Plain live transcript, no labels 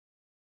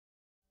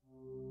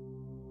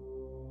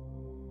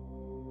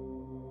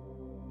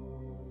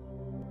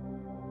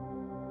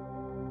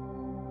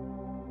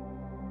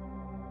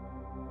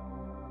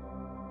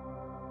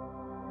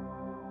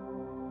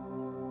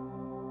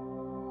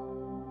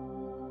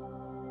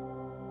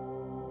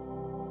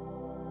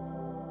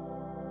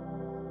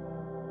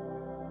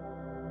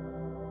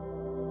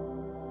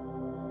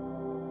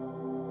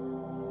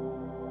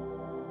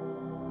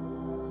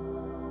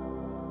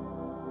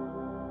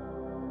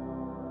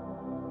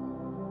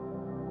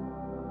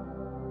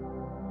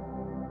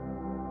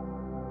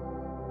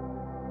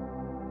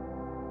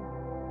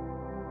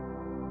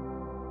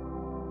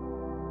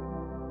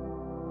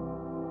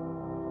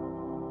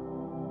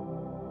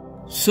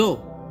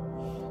"So,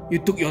 you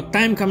took your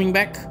time coming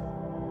back?"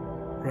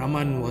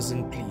 Rahman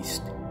wasn't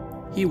pleased.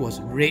 He was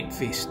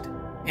red-faced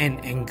and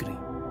angry.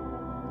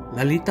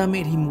 Lalita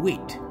made him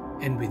wait,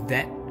 and with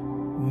that,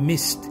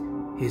 missed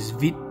his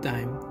vid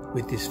time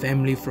with his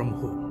family from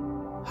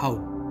home. How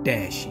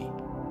dare she?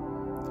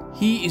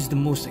 He is the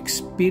most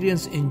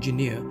experienced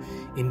engineer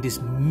in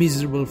this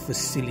miserable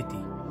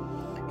facility.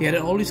 He had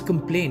always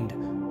complained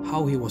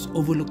how he was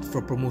overlooked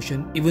for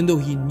promotion even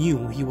though he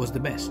knew he was the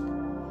best.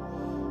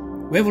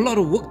 "We have a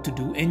lot of work to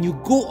do and you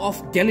go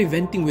off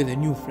gallivanting with your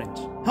new friends.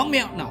 Help me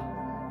out now."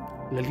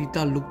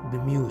 Lalita looked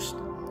bemused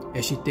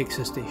as she takes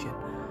her station.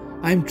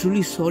 "I am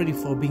truly sorry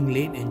for being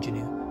late,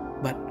 engineer,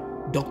 but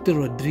Dr.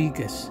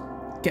 Rodriguez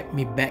kept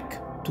me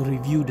back to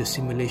review the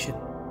simulation."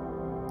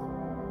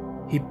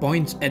 He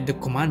points at the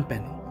command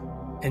panel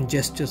and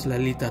gestures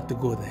Lalita to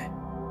go there.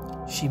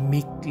 She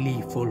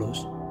meekly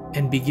follows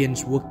and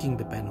begins working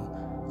the panel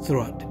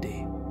throughout the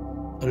day.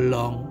 A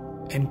long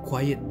and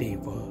quiet day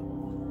for her.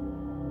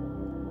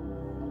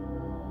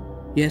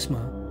 "Yes, Ma.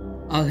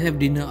 I'll have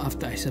dinner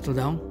after I settle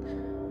down.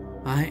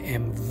 I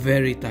am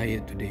very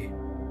tired today."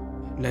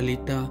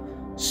 Lalita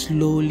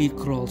slowly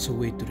crawls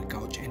away to the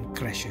couch and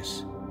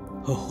crashes.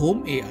 Her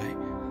home AI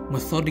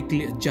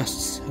methodically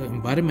adjusts her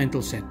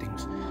environmental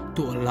settings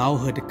to allow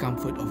her the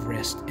comfort of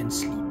rest and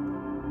sleep.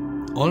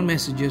 All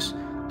messages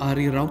are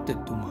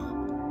rerouted to Ma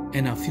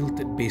and are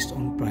filtered based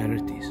on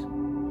priorities.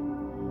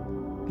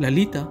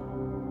 "Lalita,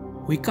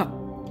 wake up.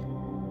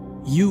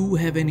 You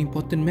have an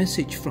important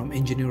message from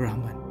Engineer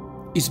Rahman.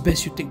 It's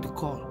best you take the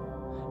call.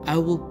 I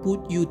will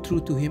put you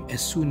through to him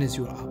as soon as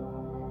you are up.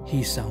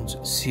 He sounds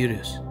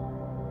serious."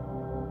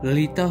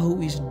 Lalita,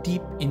 who is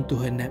deep into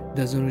her nap,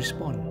 doesn't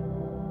respond.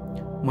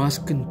 Ma's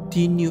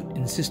continued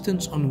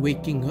insistence on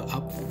waking her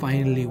up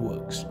finally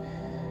works.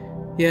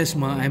 "Yes,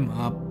 Ma, I'm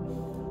up.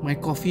 My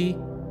coffee,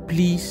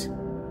 please.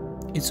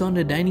 It's on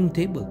the dining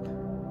table.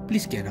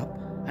 Please get up.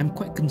 I'm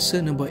quite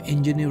concerned about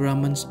Engineer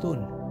Rahman's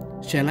tone.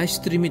 Shall I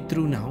stream it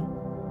through now?"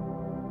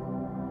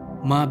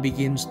 Ma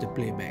begins the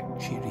playback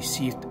she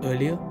received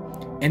earlier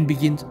and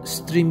begins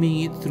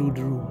streaming it through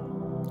the room.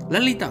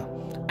 "Lalita,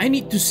 I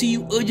need to see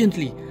you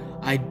urgently.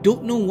 I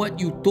don't know what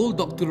you told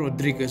Dr.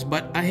 Rodriguez,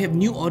 but I have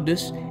new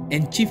orders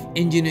and Chief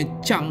Engineer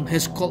Chang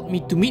has called me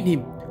to meet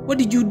him. What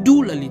did you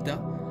do, Lalita?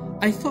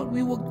 I thought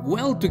we worked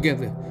well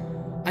together.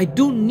 I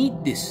don't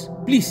need this.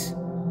 Please,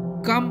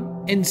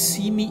 come and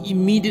see me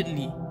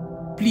immediately.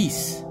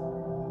 Please."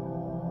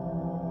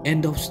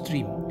 End of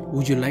stream.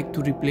 Would you like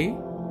to replay,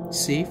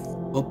 save,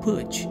 or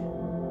purge?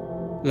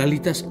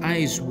 Lalita's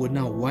eyes were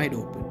now wide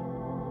open.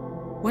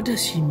 What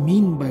does he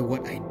mean by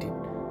what I did?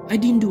 I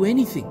didn't do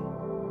anything.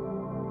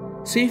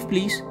 Save,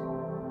 please.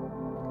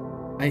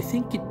 I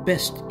think it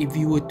best if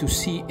you were to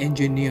see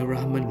Engineer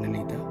Rahman,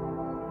 Lalita.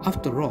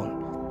 After all,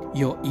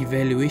 your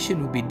evaluation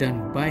will be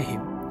done by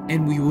him,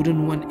 and we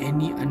wouldn't want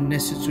any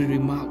unnecessary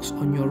remarks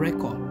on your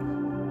record.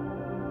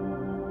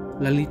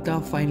 Lalita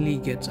finally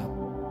gets up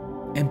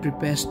and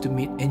prepares to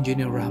meet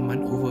Engineer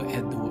Rahman over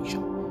at the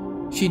workshop.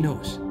 She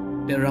knows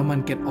that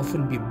Rahman can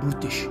often be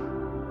brutish,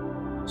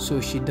 so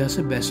she does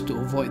her best to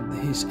avoid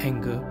his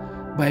anger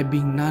by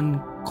being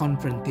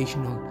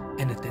non-confrontational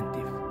and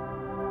attentive.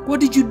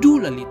 What did you do,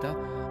 Lalita?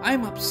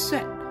 I'm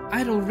upset.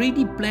 I'd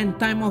already planned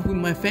time off with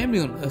my family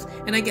on Earth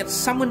and I get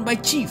summoned by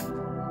Chief.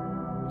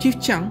 Chief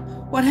Chang,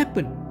 what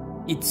happened?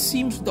 It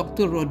seems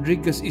Dr.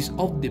 Rodriguez is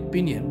of the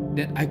opinion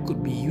that I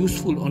could be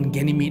useful on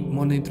Ganymede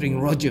monitoring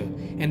Roger,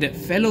 and that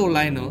fellow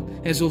Lionel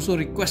has also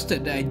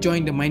requested that I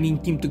join the mining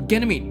team to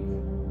Ganymede.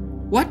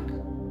 What?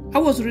 I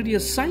was already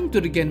assigned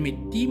to the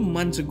Ganymede team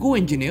months ago,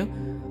 Engineer.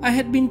 I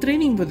had been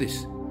training for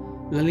this.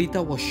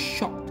 Lalita was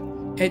shocked,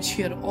 as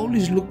she had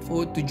always looked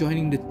forward to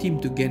joining the team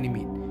to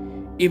Ganymede,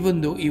 even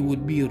though it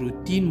would be a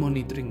routine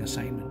monitoring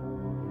assignment.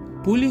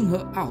 Pulling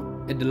her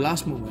out at the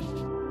last moment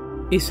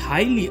is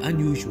highly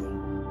unusual,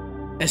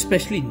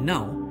 especially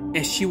now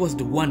as she was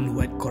the one who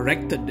had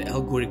corrected the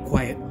algo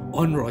required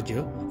on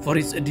Roger for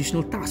its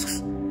additional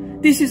tasks.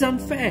 This is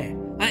unfair.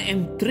 I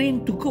am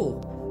trained to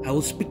go. I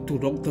will speak to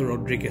Dr.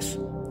 Rodriguez.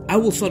 I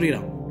will sort it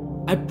out.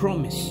 I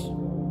promise.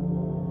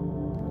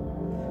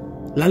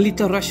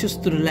 Lalita rushes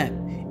to the lab,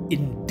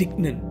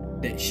 indignant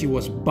that she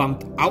was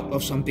bumped out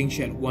of something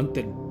she had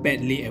wanted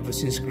badly ever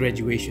since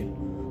graduation.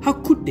 How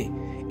could they?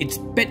 It's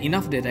bad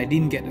enough that I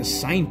didn't get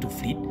assigned to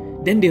Fleet,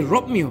 then they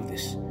robbed me of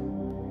this.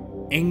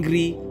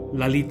 Angry,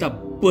 Lalita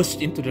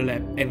burst into the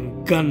lab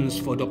and guns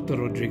for Dr.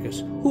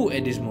 Rodriguez, who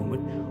at this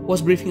moment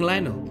was briefing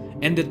Lionel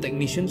and the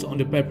technicians on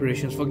the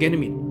preparations for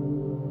Ganymede.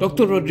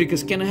 Dr.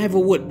 Rodriguez, can I have a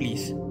word,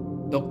 please?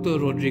 Dr.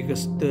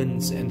 Rodriguez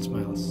turns and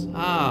smiles.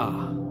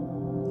 Ah,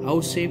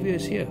 our savior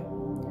is here.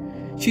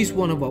 She's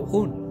one of our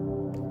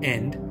own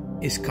and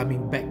is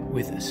coming back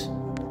with us.